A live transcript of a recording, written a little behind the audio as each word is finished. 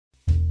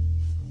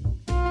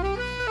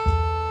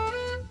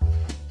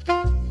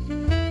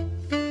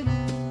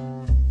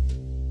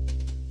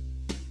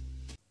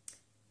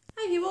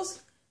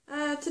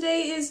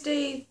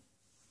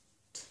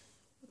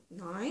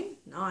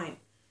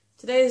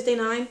Today is day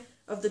 9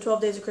 of the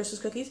 12 Days of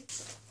Christmas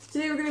Cookies.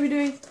 Today we're going to be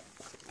doing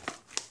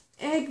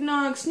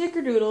Eggnog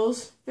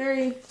Snickerdoodles.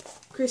 Very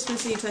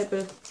Christmassy type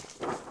of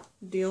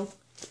deal.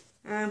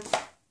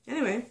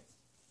 Anyway,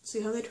 let's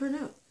see how they turn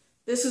out.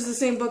 This is the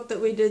same book that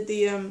we did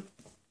the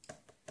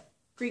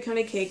Greek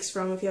honey cakes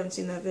from. If you haven't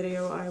seen that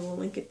video, I will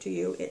link it to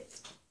you.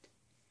 It's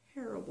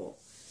terrible.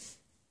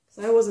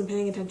 So I wasn't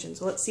paying attention,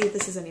 so let's see if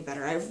this is any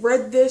better. I've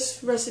read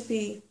this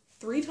recipe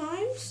 3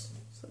 times.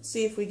 Let's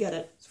see if we get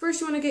it. So first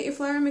you want to get your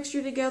flour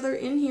mixture together.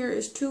 In here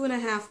is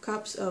 2½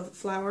 cups of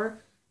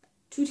flour,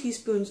 2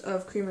 teaspoons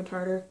of cream of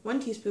tartar, 1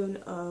 teaspoon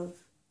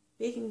of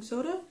baking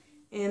soda,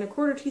 and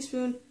 1/4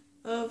 teaspoon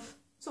of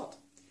salt.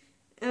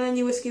 And then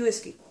you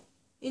whisk.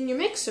 In your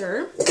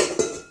mixer,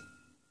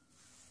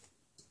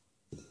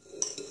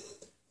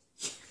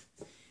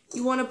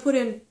 you want to put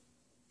in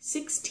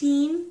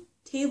 16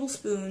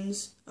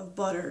 tablespoons of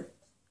butter.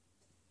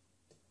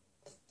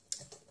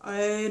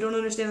 I don't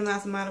understand the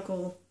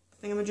mathematical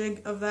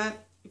thingamajig of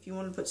that. If you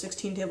want to put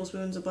 16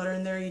 tablespoons of butter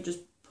in there, you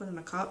just put in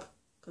a cup,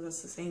 because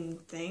that's the same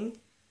thing.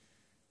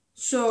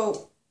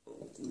 So,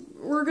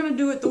 we're going to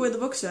do it the way the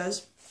book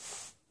says,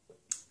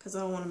 because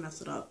I don't want to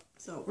mess it up.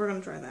 So, we're going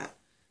to try that.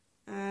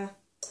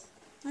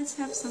 Let's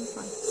have some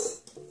fun.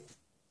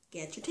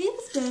 Get your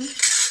tablespoon,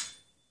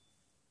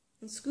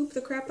 and scoop the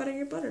crap out of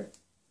your butter.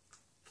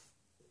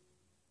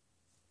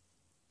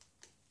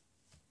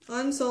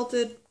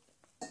 Unsalted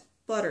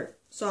butter.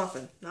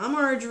 Soften. Not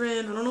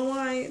margarine. I don't know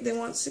why they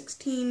want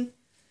 16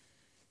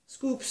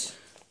 scoops.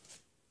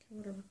 Okay,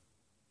 whatever.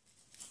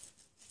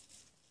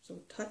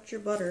 So touch your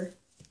butter.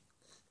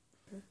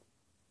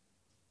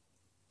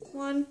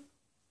 1,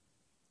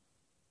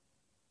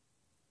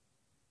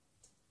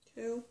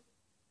 2,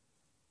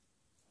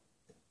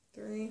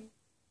 3,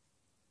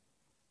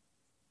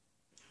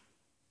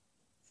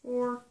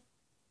 4,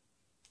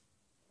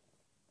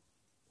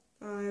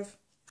 5,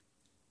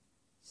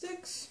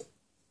 6,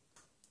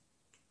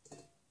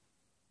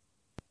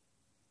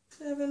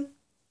 7,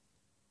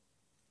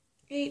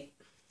 8,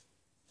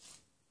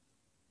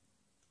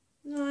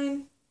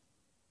 9,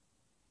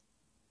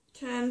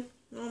 10,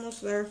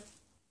 almost there,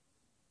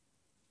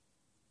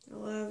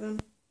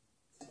 11,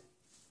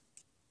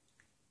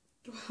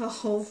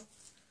 12,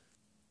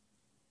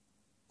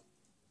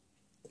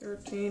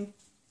 13,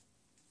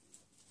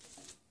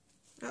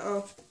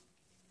 uh-oh.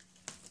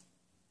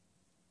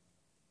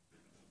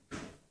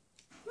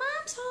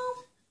 Mom's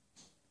home.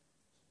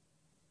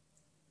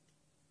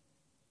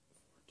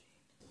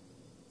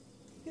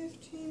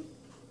 15,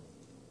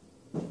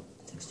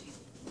 16.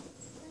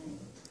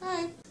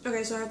 Hi.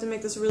 Okay, so I have to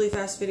make this a really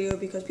fast video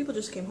because people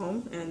just came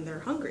home and they're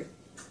hungry.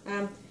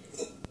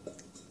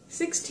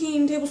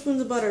 16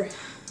 tablespoons of butter.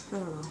 I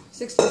don't know.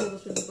 16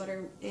 tablespoons of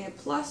butter and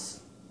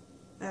plus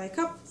a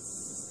cup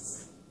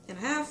and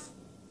a half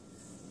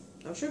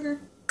of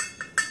sugar.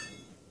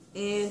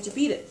 And to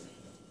beat it.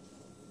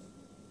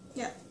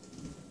 Yeah.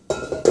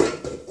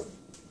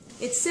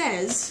 It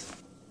says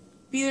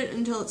beat it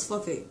until it's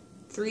fluffy.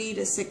 3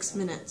 to 6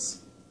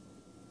 minutes.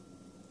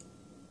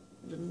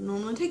 It doesn't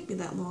normally take me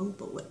that long,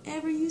 but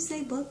whatever you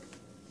say, book.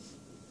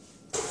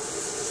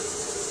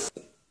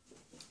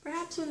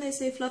 Perhaps when they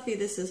say fluffy,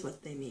 this is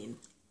what they mean.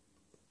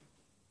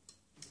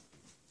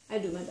 I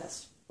do my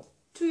best.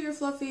 To your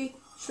fluffy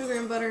sugar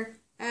and butter,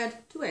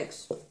 add 2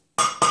 eggs.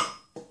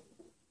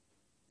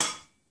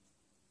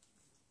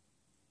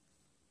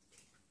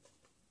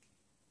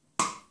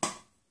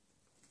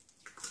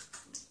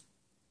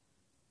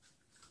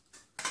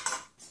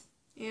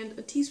 And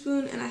 1.5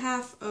 teaspoons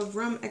of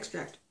rum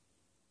extract.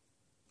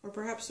 Or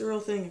perhaps the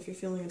real thing if you're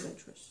feeling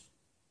adventurous.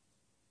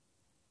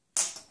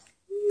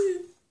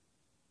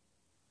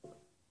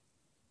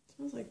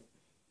 Smells like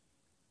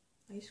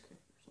ice cream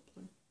or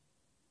something.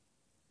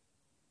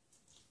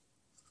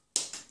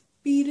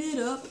 Beat it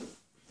up.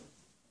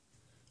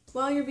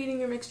 While you're beating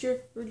your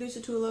mixture, reduce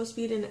it to a low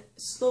speed and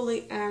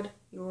slowly add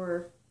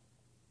your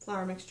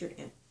flour mixture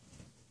in.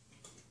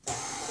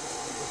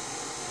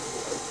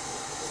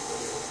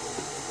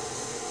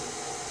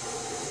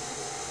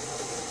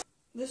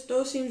 This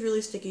dough seems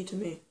really sticky to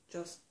me.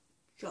 Just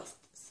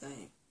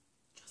saying.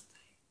 Just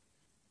saying.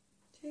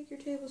 Take your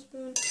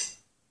tablespoon,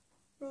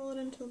 roll it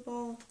into a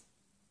ball,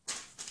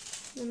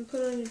 then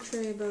put it on your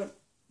tray about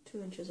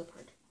 2 inches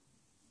apart.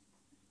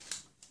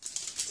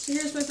 So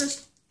here's my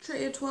first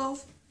tray of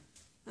 12.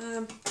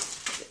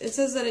 It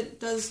says that it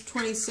does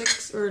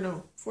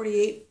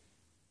 48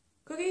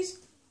 cookies.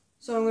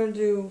 So I'm going to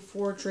do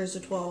 4 trays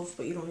of 12,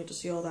 but you don't need to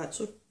see all that.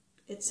 So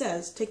it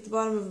says, take the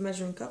bottom of a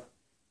measuring cup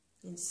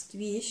and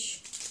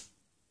squish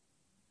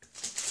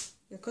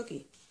your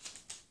cookie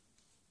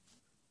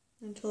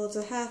until it's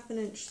a 1/2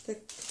 inch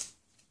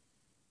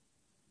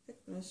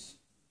thickness.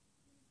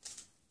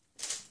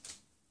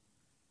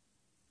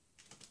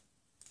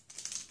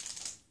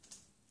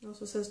 It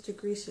also says to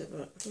grease it,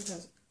 but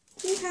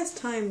who has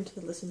time to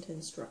listen to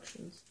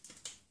instructions?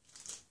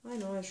 I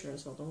know, I sure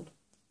as hell don't.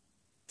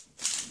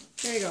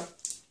 There you go.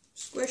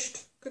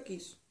 Squished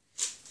cookies.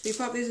 So you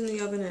pop these in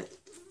the oven at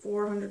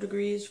 400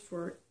 degrees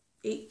for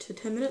 8 to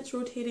 10 minutes,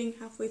 rotating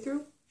halfway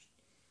through.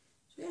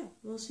 So yeah,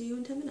 we'll see you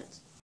in 10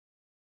 minutes.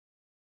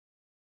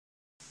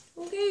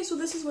 Okay, so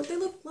this is what they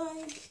look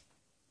like.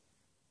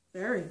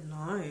 Very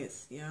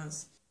nice,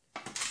 yes.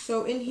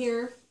 So in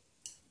here,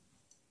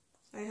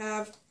 I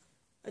have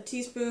half a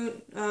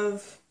teaspoon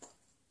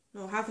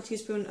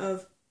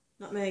of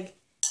nutmeg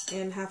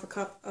and half a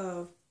cup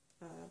of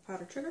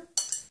powdered sugar.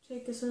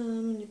 Take some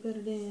and you put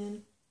it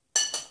in.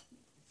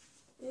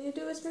 And you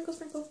do a sprinkle,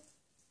 sprinkle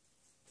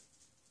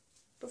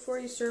before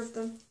you serve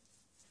them.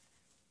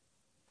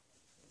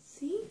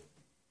 See?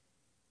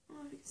 I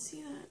don't know if you can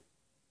see that.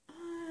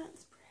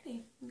 It's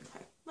pretty.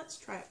 Okay, let's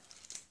try it.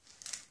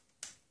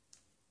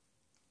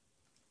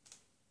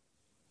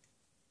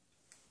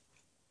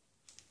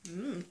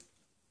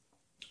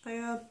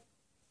 I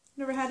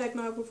never had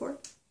eggnog before,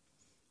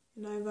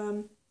 and I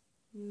don't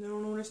know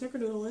what a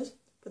snickerdoodle is,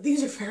 but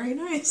these are very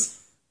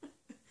nice.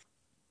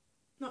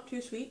 Not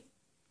too sweet.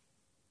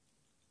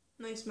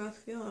 Nice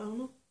mouthfeel, I don't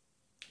know.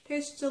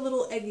 Tastes a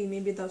little eggy,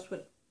 maybe that's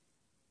what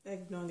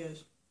eggnog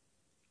is.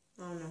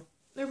 I don't know.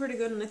 They're pretty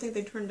good, and I think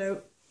they turned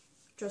out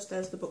just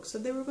as the book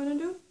said they were going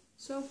to do.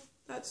 So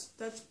that's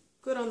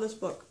good on this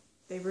book.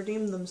 They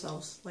redeemed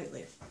themselves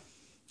slightly.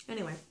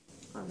 Anyway,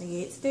 on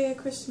the 8th day of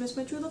Christmas,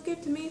 my true love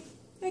gave to me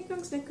Eggnog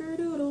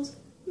Snickerdoodles,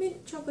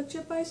 mint chocolate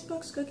chip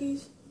icebox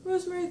cookies,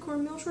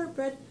 Rosemary-Cornmeal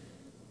Shortbread,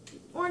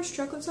 orange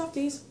chocolate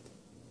Softies,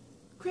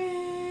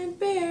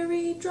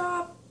 Cranberry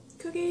drop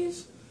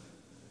cookies,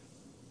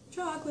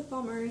 chocolate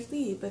Palmiers,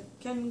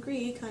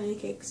 Lebkuchen honey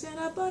cakes, and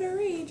a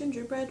Buttery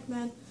Gingerbread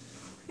Men.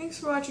 Thanks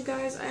for watching,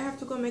 guys. I have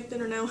to go make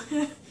dinner now.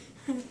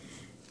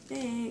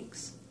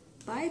 Thanks.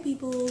 Bye,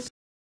 peoples.